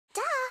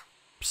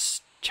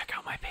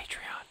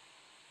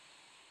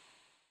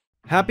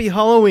Happy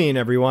Halloween,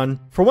 everyone!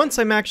 For once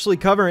I'm actually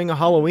covering a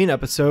Halloween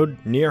episode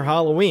near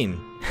Halloween.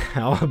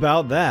 How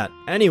about that?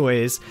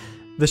 Anyways,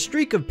 the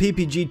streak of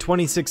PPG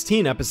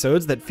 2016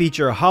 episodes that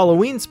feature a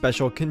Halloween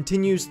special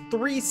continues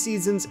 3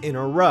 seasons in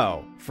a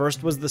row.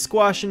 First was The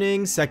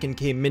Squashing, second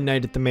came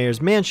Midnight at the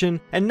Mayor's Mansion,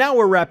 and now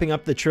we're wrapping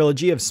up the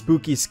trilogy of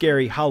spooky,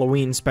 scary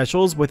Halloween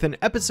specials with an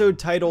episode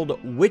titled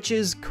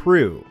Witch's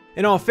Crew.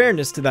 In all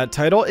fairness to that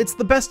title, it's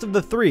the best of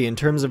the 3 in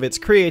terms of its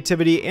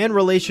creativity and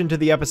relation to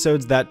the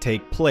episodes that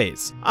take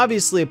place.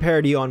 Obviously a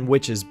parody on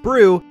Witch's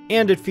Brew,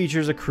 and it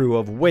features a crew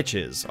of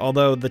witches,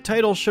 although the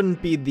title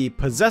shouldn't be the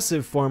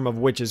possessive form of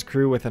Witch's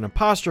Crew with an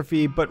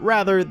apostrophe, but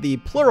rather the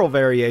plural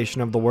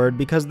variation of the word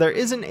because there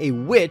isn't a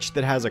witch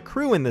that has a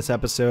crew in this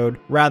episode,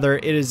 rather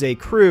it is a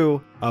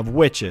crew of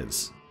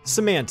witches.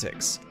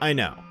 Semantics, I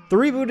know. The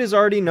reboot is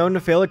already known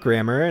to fail at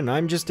grammar, and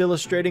I'm just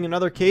illustrating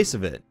another case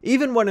of it.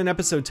 Even when an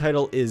episode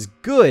title is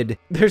good,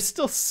 there's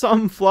still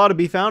some flaw to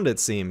be found, it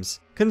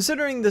seems.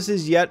 Considering this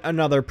is yet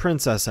another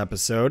princess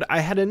episode, I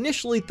had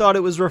initially thought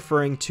it was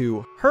referring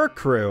to her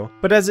crew,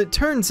 but as it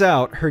turns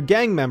out, her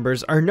gang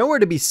members are nowhere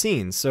to be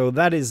seen, so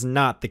that is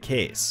not the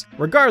case.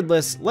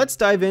 Regardless, let's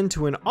dive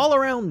into an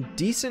all-around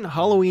decent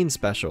Halloween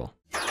special.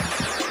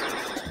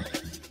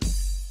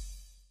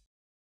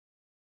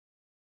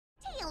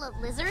 Tail of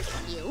lizard,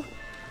 ew.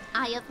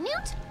 Eye of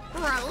newt,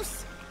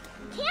 gross.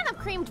 Can of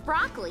creamed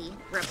broccoli,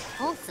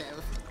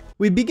 repulsive.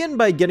 We begin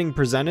by getting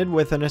presented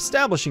with an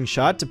establishing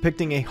shot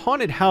depicting a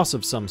haunted house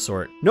of some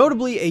sort,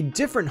 notably a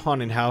different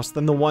haunted house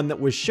than the one that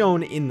was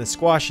shown in The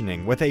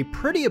Squashing, with a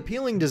pretty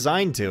appealing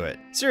design to it.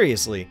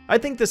 Seriously, I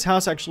think this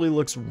house actually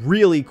looks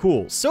really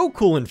cool, so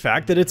cool in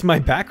fact that it's my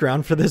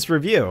background for this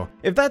review.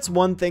 If that's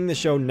one thing the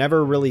show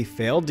never really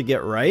failed to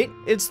get right,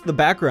 it's the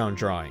background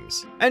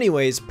drawings.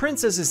 Anyways,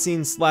 Princess is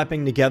seen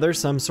slapping together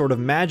some sort of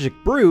magic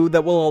brew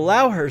that will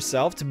allow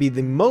herself to be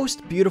the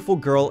most beautiful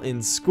girl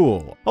in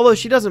school, although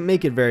she doesn't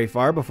make it very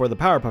far before the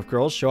Powerpuff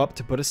Girls show up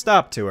to put a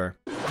stop to her.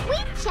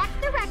 We've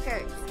checked the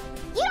records.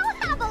 You don't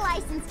have a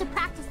license to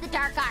practice the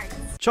dark arts.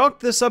 Chalk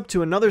this up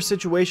to another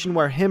situation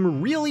where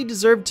him really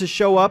deserved to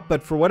show up,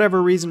 but for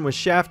whatever reason was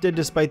shafted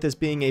despite this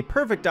being a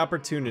perfect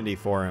opportunity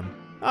for him.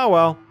 Oh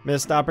well,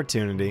 missed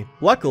opportunity.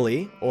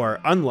 Luckily, or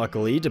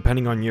unluckily,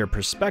 depending on your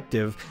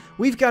perspective,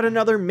 we've got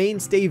another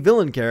mainstay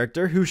villain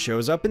character who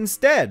shows up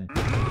instead.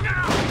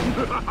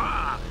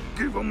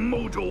 Give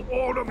Mojo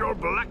all of your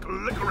black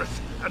licorice,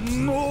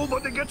 and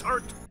nobody gets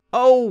hurt.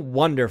 Oh,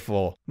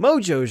 wonderful.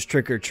 Mojo's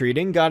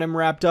trick-or-treating got him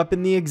wrapped up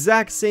in the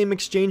exact same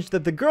exchange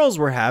that the girls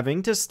were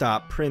having to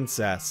stop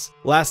Princess.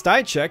 Last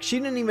I checked, she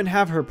didn't even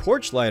have her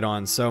porch light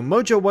on, so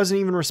Mojo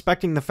wasn't even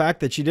respecting the fact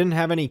that she didn't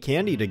have any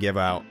candy to give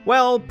out.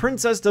 Well,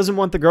 Princess doesn't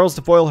want the girls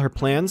to foil her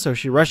plan, so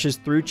she rushes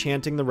through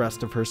chanting the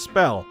rest of her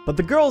spell. But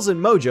the girls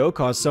and Mojo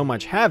cause so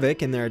much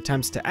havoc in their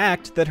attempts to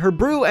act that her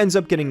brew ends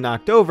up getting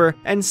knocked over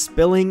and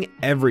spilling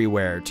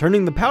everywhere,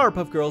 turning the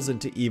Powerpuff Girls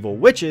into evil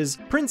witches,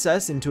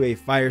 Princess into a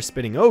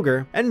fire-spitting ogre,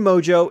 and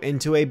Mojo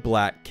into a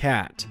black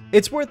cat.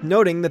 It's worth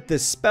noting that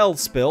this spell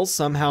spill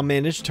somehow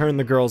managed to turn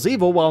the girls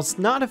evil whilst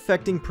not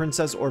affecting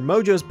Princess or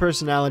Mojo's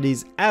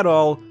personalities at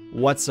all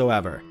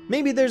whatsoever.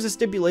 Maybe there's a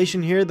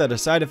stipulation here that a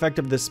side effect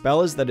of this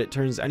spell is that it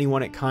turns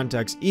anyone it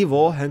contacts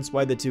evil, hence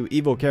why the 2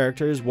 evil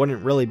characters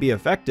wouldn't really be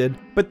affected,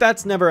 but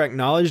that's never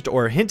acknowledged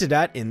or hinted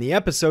at in the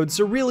episode,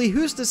 so really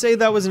who's to say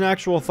that was an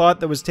actual thought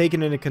that was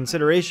taken into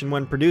consideration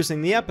when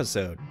producing the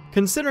episode?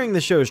 Considering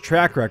the show's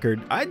track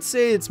record, I'd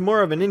say it's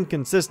more of an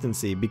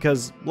inconsistency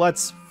because,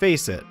 let's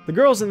face it, the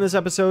girls in this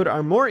episode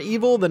are more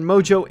evil than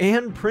Mojo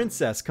and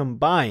Princess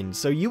combined,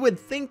 so you would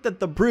think that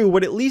the brew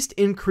would at least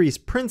increase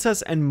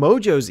Princess and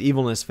Mojo's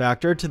evilness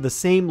factor to the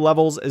same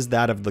levels as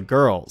that of the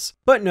girls.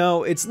 But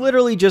no, it's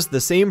literally just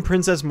the same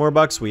Princess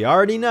Morbucks we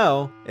already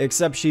know,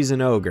 except she's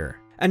an ogre.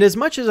 And as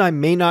much as I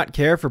may not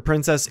care for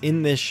Princess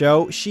in this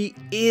show, she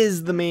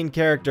is the main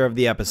character of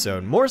the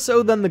episode, more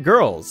so than the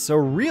girls, so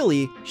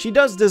really, she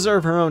does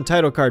deserve her own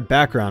title card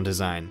background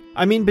design.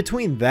 I mean,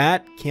 between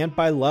that, Can't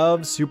Buy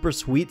Love, Super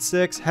Sweet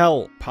 6,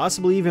 hell,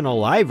 possibly even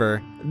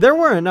Aliver, there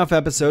were enough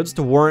episodes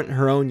to warrant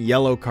her own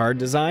yellow card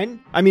design.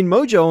 I mean,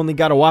 Mojo only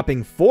got a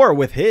whopping 4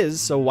 with his,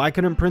 so why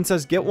couldn't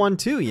Princess get one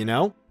too, you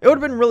know? It would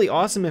have been really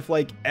awesome if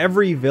like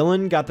every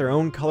villain got their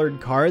own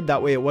colored card,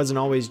 that way it wasn't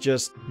always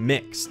just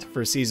mixed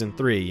for season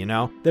 3, you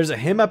know? There's a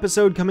him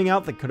episode coming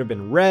out that could have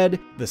been red,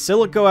 the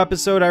Silico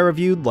episode I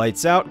reviewed,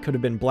 Lights Out, could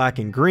have been black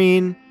and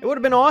green. It would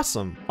have been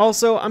awesome.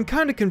 Also, I'm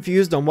kind of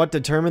confused on what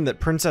determined that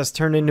Princess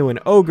turned into an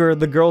ogre,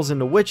 the girls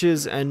into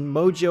witches, and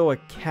Mojo a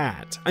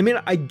cat. I mean,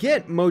 I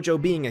get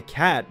Mojo being a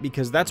cat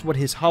because that's what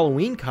his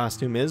Halloween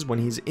costume is when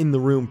he's in the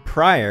room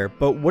prior,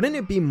 but wouldn't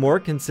it be more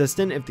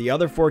consistent if the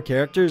other 4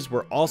 characters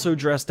were also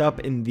dressed up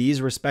in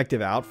these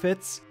respective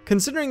outfits?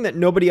 Considering that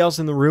nobody else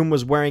in the room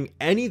was wearing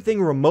anything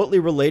remotely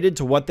related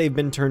to what they've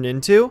been turned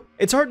into,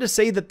 it's hard to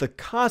say that the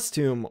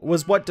costume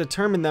was what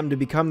determined them to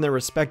become their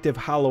respective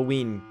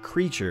Halloween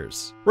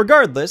creatures.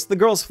 Regardless, the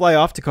girls fly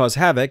off to cause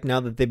havoc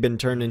now that they've been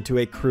turned into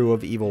a crew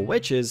of evil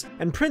witches,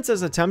 and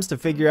Princess attempts to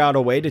figure out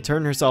a way to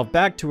turn herself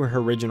back to her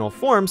original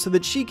form so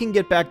that she can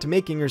get back to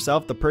making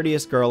herself the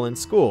prettiest girl in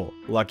school.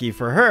 Lucky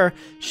for her,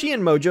 she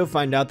and Mojo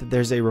find out that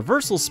there's a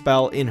reversal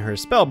spell in her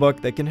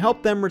spellbook that can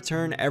help them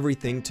return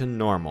everything to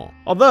normal.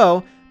 Although,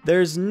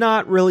 there's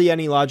not really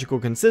any logical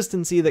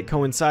consistency that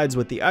coincides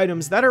with the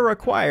items that are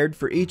required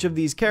for each of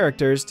these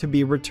characters to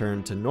be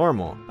returned to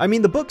normal. I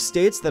mean, the book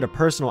states that a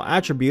personal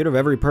attribute of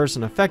every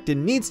person affected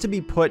needs to be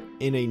put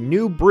in a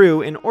new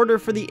brew in order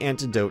for the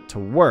antidote to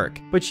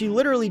work, but she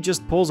literally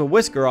just pulls a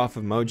whisker off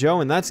of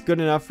Mojo and that's good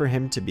enough for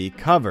him to be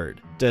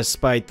covered.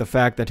 Despite the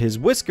fact that his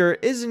whisker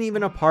isn't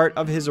even a part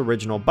of his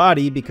original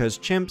body because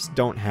chimps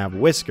don't have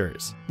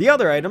whiskers. The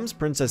other items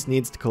Princess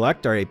needs to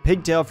collect are a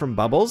pigtail from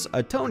Bubbles,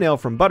 a toenail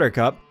from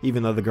Buttercup,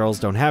 even though the girls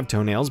don't have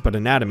toenails, but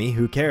anatomy,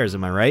 who cares,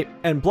 am I right?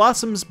 And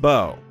Blossom's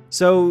bow.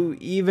 So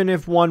even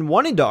if one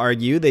wanted to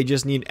argue they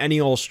just need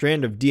any old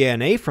strand of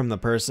DNA from the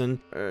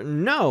person,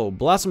 no,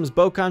 Blossom's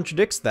bow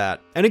contradicts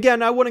that. And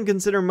again, I wouldn't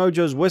consider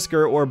Mojo's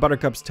whisker or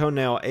Buttercup's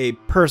toenail a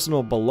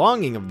personal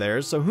belonging of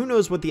theirs, so who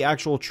knows what the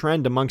actual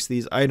trend amongst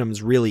these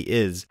items really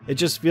is. It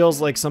just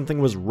feels like something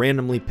was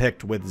randomly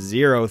picked with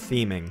zero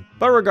theming.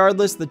 But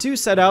regardless, the two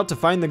set out to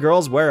find the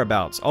girls'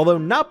 whereabouts, although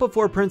not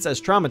before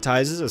Princess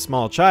traumatizes a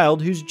small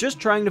child who's just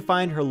trying to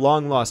find her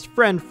long-lost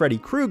friend Freddy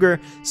Krueger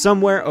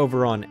somewhere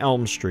over on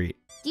Elm Street.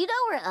 Do you know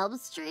where Elm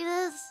Street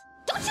is?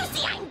 Don't you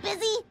see I'm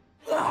busy?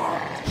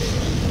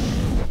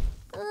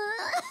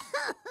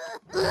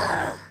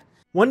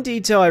 One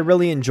detail I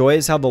really enjoy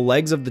is how the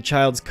legs of the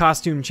child's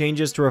costume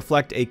changes to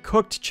reflect a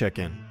cooked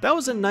chicken. That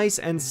was a nice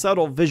and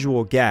subtle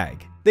visual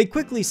gag. They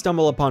quickly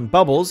stumble upon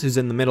Bubbles, who's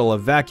in the middle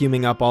of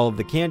vacuuming up all of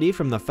the candy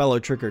from the fellow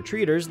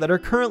trick-or-treaters that are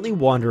currently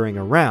wandering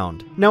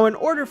around. Now, in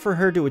order for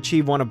her to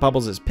achieve one of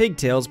Bubbles'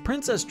 pigtails,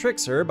 Princess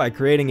tricks her by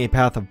creating a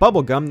path of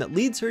bubblegum that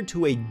leads her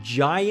to a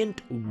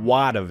giant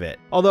wad of it.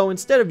 Although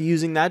instead of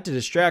using that to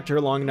distract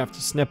her long enough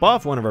to snip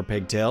off one of her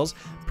pigtails,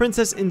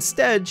 Princess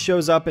instead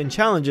shows up and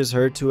challenges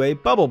her to a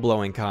bubble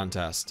blowing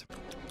contest.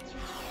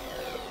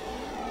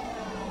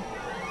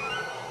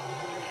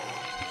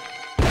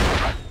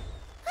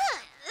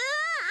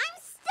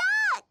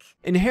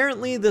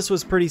 Inherently, this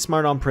was pretty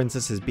smart on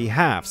Princess's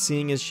behalf,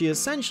 seeing as she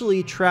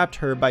essentially trapped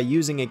her by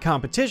using a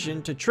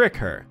competition to trick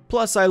her.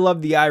 Plus, I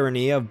love the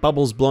irony of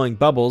Bubbles blowing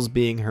bubbles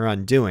being her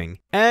undoing.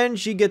 And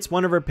she gets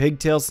one of her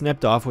pigtails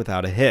snipped off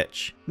without a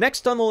hitch.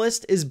 Next on the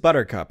list is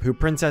Buttercup, who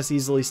Princess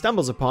easily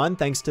stumbles upon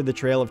thanks to the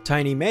trail of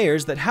tiny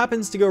mayors that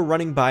happens to go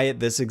running by at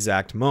this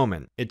exact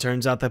moment. It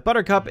turns out that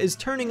Buttercup is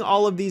turning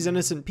all of these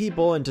innocent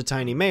people into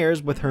tiny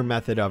mayors with her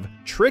method of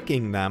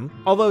tricking them,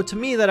 although to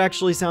me that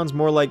actually sounds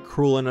more like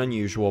cruel and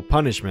unusual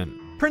punishment.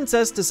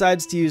 Princess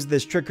decides to use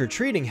this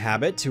trick-or-treating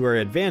habit to her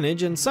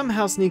advantage and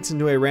somehow sneaks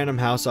into a random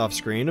house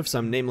off-screen of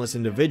some nameless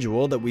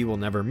individual that we will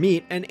never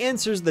meet and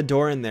answers the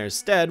door in their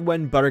stead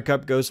when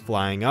Buttercup goes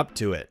flying up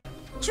to it.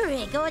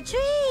 Trick or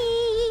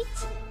treat!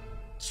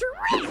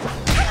 Trick!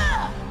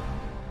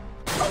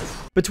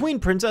 Between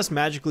Princess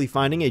magically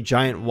finding a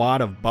giant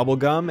wad of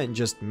bubblegum and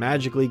just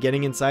magically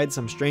getting inside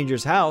some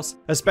stranger's house,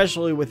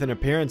 especially with an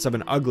appearance of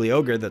an ugly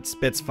ogre that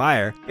spits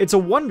fire, it's a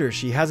wonder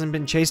she hasn't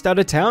been chased out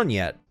of town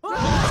yet.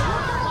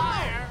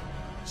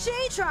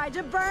 She tried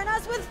to burn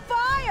us with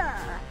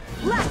fire!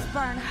 Let's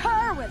burn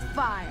her with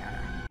fire!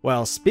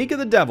 Well, speak of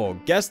the devil,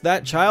 guess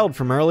that child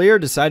from earlier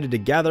decided to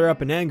gather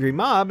up an angry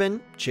mob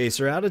and chase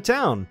her out of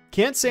town.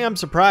 Can't say I'm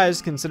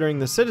surprised considering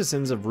the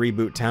citizens of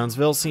Reboot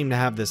Townsville seem to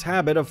have this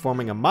habit of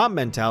forming a mob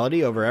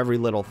mentality over every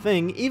little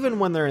thing even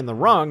when they're in the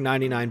wrong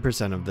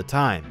 99% of the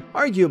time.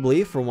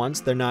 Arguably, for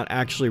once, they're not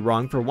actually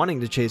wrong for wanting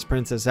to chase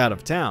Princess out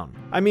of town.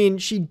 I mean,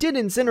 she did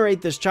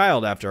incinerate this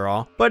child after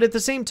all, but at the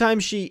same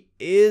time she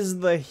is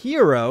the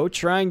hero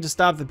trying to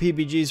stop the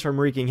PPGs from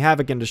wreaking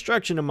havoc and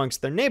destruction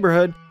amongst their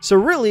neighborhood, so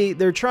really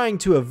they're trying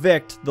to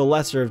evict the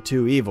lesser of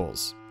two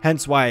evils.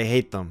 Hence why I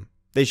hate them.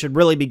 They should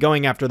really be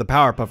going after the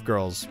Powerpuff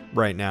Girls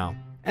right now.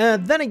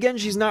 And then again,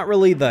 she's not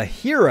really the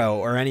hero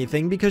or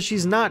anything because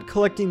she's not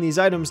collecting these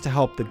items to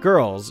help the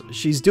girls.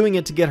 She's doing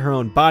it to get her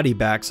own body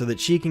back so that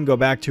she can go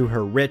back to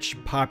her rich,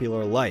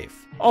 popular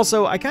life.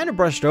 Also, I kind of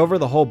brushed over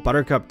the whole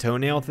Buttercup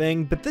toenail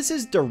thing, but this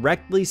is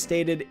directly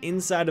stated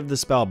inside of the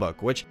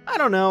spellbook, which, I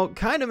don't know,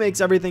 kind of makes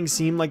everything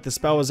seem like the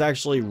spell was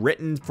actually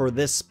written for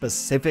this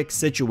specific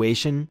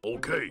situation.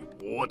 Okay,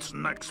 what's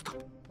next?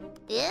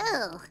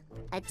 Ew,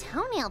 a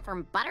toenail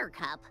from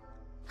Buttercup.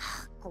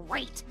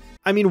 Great.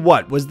 I mean,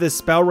 what? Was this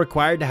spell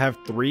required to have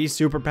 3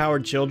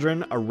 superpowered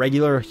children, a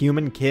regular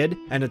human kid,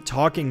 and a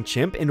talking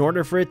chimp in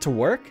order for it to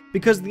work?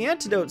 Because the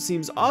antidote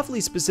seems awfully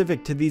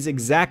specific to these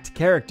exact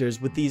characters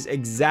with these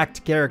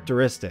exact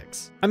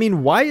characteristics. I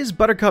mean, why is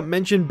Buttercup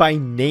mentioned by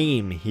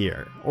name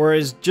here? Or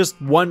is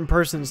just one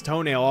person's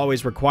toenail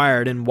always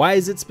required, and why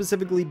is it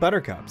specifically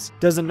Buttercup's?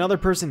 Does another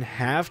person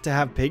have to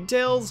have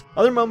pigtails?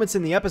 Other moments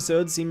in the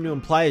episode seem to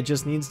imply it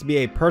just needs to be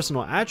a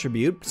personal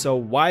attribute, so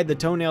why the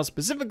toenail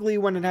specifically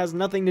when it has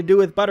nothing to do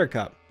with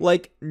Buttercup?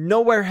 Like,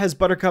 nowhere has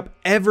Buttercup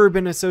ever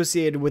been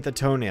associated with a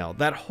toenail.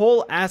 That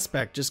whole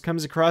aspect just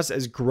comes across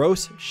as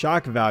gross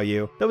shock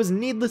value that was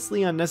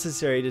needlessly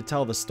unnecessary to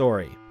tell the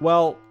story.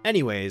 Well,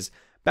 anyways,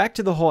 back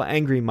to the whole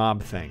angry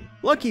mob thing.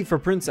 Lucky for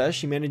Princess,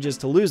 she manages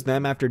to lose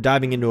them after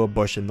diving into a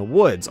bush in the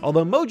woods,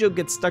 although Mojo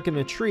gets stuck in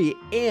a tree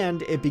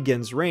and it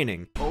begins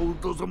raining. How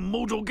does a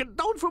Mojo get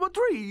down from a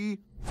tree?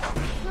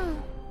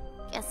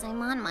 Guess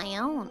I'm on my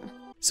own.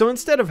 So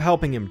instead of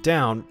helping him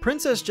down,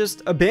 Princess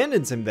just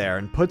abandons him there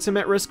and puts him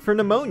at risk for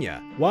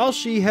pneumonia, while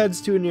she heads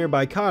to a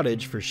nearby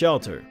cottage for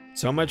shelter.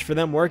 So much for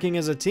them working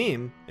as a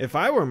team. If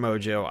I were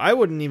Mojo, I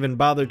wouldn't even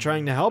bother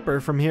trying to help her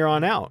from here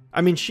on out.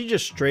 I mean, she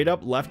just straight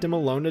up left him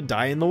alone to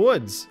die in the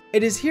woods.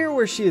 It is here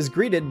where she is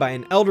greeted by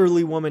an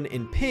elderly woman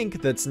in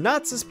pink that's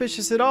not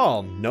suspicious at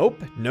all.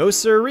 Nope, no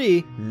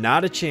siree,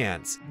 not a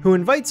chance. Who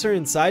invites her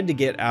inside to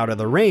get out of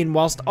the rain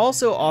whilst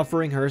also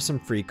offering her some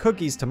free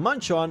cookies to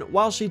munch on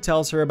while she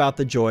tells her about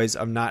the joys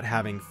of not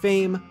having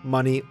fame,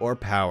 money, or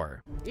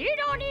power. You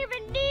don't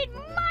even need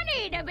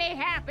money to be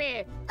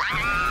happy.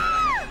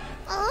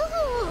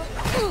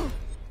 Oh.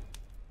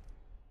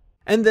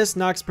 And this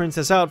knocks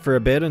Princess out for a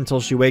bit until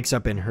she wakes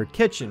up in her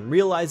kitchen,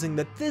 realizing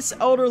that this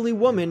elderly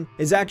woman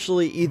is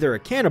actually either a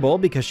cannibal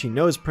because she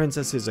knows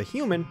Princess is a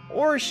human,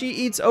 or she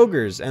eats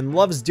ogres and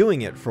loves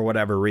doing it for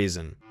whatever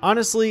reason.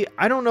 Honestly,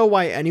 I don't know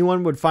why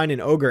anyone would find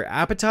an ogre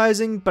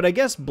appetizing, but I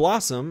guess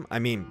Blossom,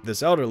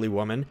 this elderly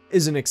woman,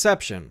 is an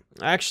exception.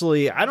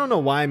 Actually, I don't know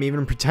why I'm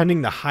even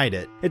pretending to hide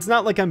it. It's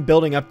not like I'm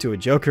building up to a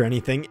joke or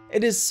anything.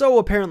 It is so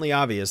apparently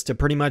obvious to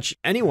pretty much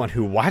anyone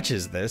who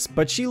watches this,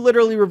 but she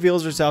literally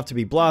reveals herself to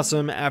be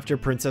Blossom after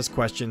Princess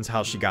questions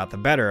how she got the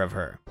better of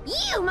her.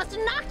 You must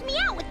have knocked me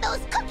out with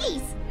those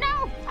cookies!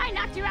 No, I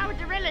knocked you out with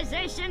the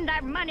realization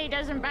that money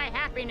doesn't buy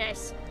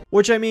happiness.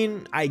 Which,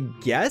 I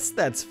guess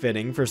that's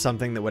fitting for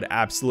something that would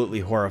absolutely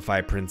horrify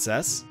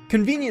Princess.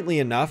 Conveniently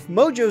enough,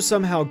 Mojo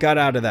somehow got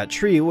out of that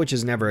tree, which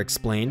is never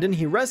explained, and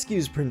he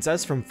rescues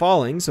Princess from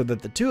falling so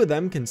that the two of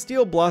them can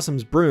steal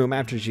Blossom's broom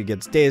after she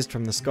gets dazed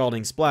from the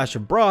scalding splash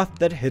of broth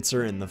that hits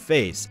her in the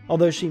face.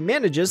 Although she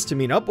manages to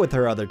meet up with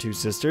her other two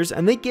sisters,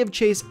 and they give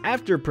chase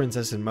after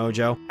Princess and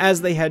Mojo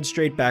as they head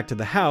straight back to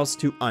the house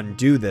to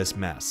undo this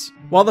mess.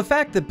 While the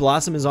fact that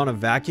Blossom is on a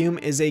vacuum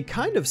is a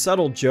kind of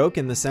subtle joke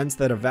in the sense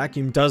that a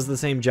vacuum does the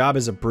same job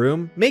as a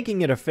broom,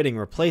 making it a fitting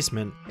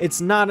replacement,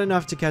 it's not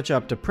enough to catch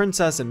up to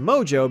Princess and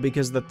Mojo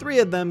because the three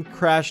of them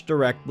crash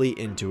directly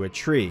into a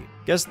tree.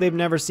 Guess they've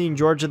never seen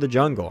George of the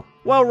Jungle.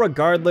 Well,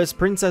 regardless,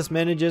 Princess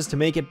manages to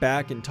make it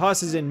back and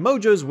tosses in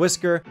Mojo's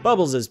whisker,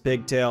 Bubbles'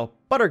 pigtail,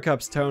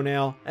 Buttercup's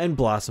toenail, and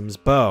Blossom's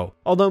bow.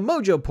 Although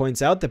Mojo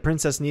points out that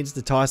Princess needs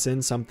to toss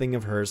in something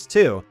of hers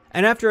too.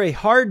 And after a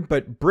hard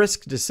but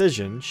brisk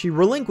decision, she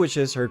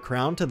relinquishes her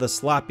crown to the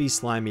sloppy,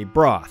 slimy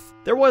broth.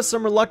 There was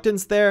some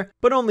reluctance there,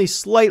 but only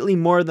slightly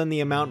more than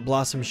the amount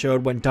Blossom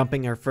showed when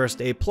dumping her first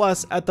A+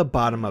 at the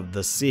bottom of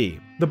the sea.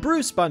 The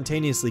brew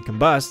spontaneously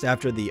combusts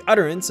after the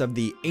utterance of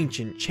the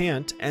ancient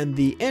chant, and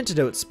the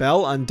antidote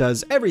spell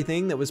undoes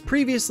everything that was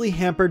previously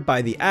hampered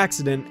by the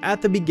accident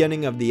at the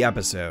beginning of the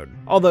episode.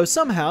 Although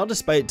somehow,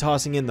 despite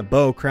tossing in the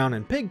bow, crown,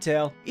 and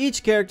pigtail,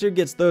 each character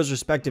gets those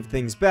respective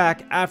things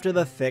back after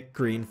the thick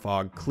green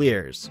fog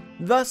clears.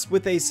 Thus,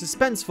 with a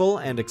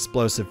suspenseful and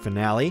explosive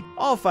finale,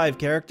 all 5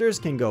 characters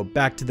can go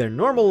back to their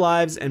normal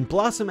lives, and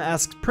Blossom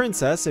asks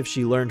Princess if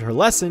she learned her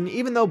lesson,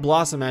 even though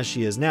Blossom as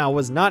she is now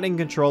was not in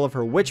control of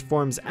her witch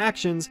form's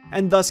actions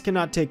and thus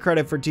cannot take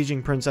credit for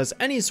teaching Princess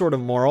any sort of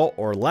moral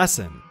or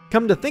lesson.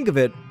 Come to think of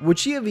it, would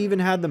she have even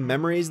had the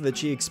memories that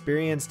she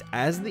experienced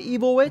as the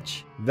evil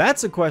witch?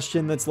 That's a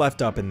question that's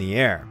left up in the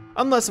air.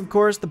 Unless, of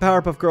course, the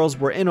Powerpuff Girls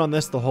were in on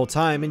this the whole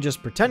time and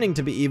just pretending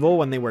to be evil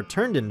when they were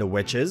turned into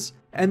witches.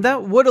 And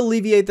that would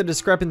alleviate the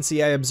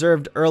discrepancy I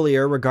observed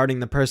earlier regarding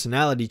the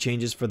personality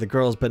changes for the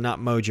girls but not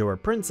Mojo or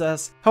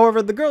Princess.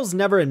 However, the girls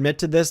never admit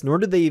to this, nor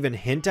did they even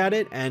hint at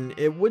it, and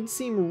it would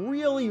seem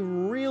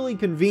really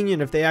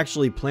convenient if they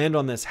actually planned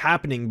on this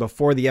happening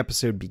before the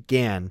episode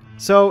began.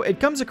 So it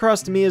comes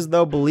across to me as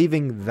though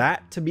believing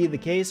that to be the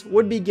case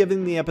would be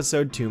giving the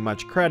episode too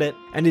much credit,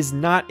 and is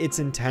not its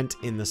intent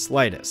in the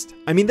slightest.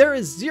 There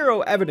is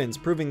zero evidence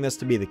proving this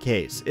to be the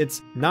case.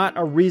 It's not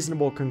a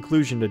reasonable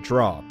conclusion to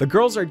draw. The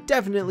girls are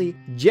definitely,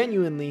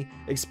 genuinely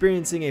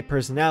experiencing a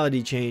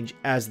personality change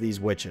as these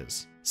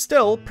witches.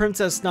 Still,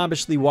 Princess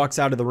snobbishly walks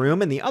out of the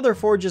room, and the other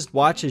 4 just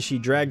watch as she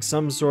drags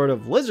some sort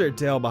of lizard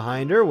tail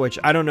behind her, which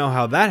I don't know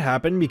how that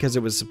happened because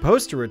it was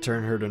supposed to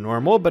return her to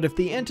normal, but if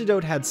the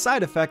antidote had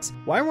side effects,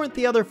 why weren't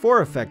the other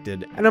 4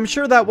 affected? And I'm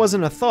sure that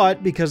wasn't a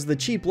thought because the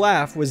cheap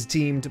laugh was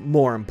deemed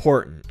more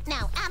important.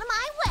 Now out of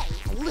my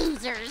way,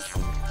 losers!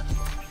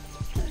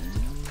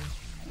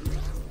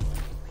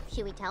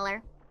 Should we tell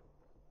her?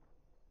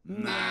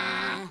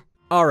 Nah.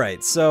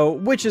 Alright, so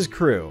Witch's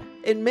crew.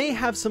 It may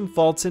have some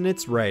faults in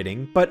its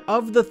writing, but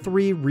of the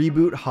 3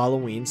 Reboot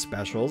Halloween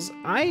specials,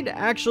 I'd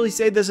actually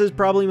say this is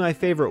probably my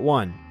favorite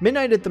one.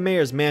 Midnight at the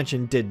Mayor's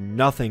Mansion did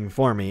nothing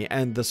for me,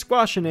 and The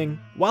Squashing,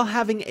 while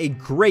having a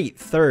great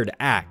third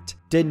act,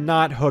 did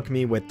not hook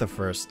me with the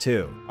first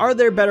 2. Are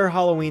there better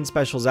Halloween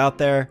specials out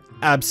there?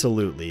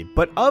 Absolutely,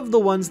 but of the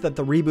ones that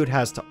the reboot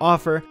has to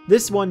offer,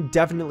 this one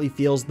definitely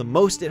feels the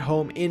most at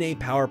home in a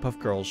Powerpuff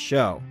Girls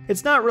show.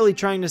 It's not really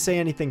trying to say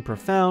anything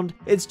profound,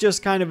 it's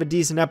just kind of a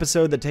decent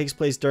episode that takes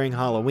place during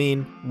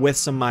Halloween with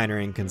some minor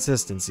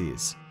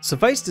inconsistencies.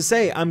 Suffice to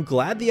say, I'm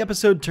glad the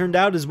episode turned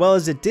out as well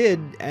as it did,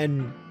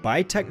 and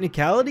by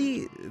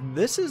technicality,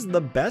 this is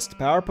the best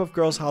Powerpuff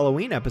Girls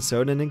Halloween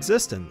episode in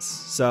existence,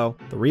 so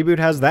the reboot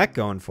has that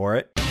going for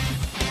it.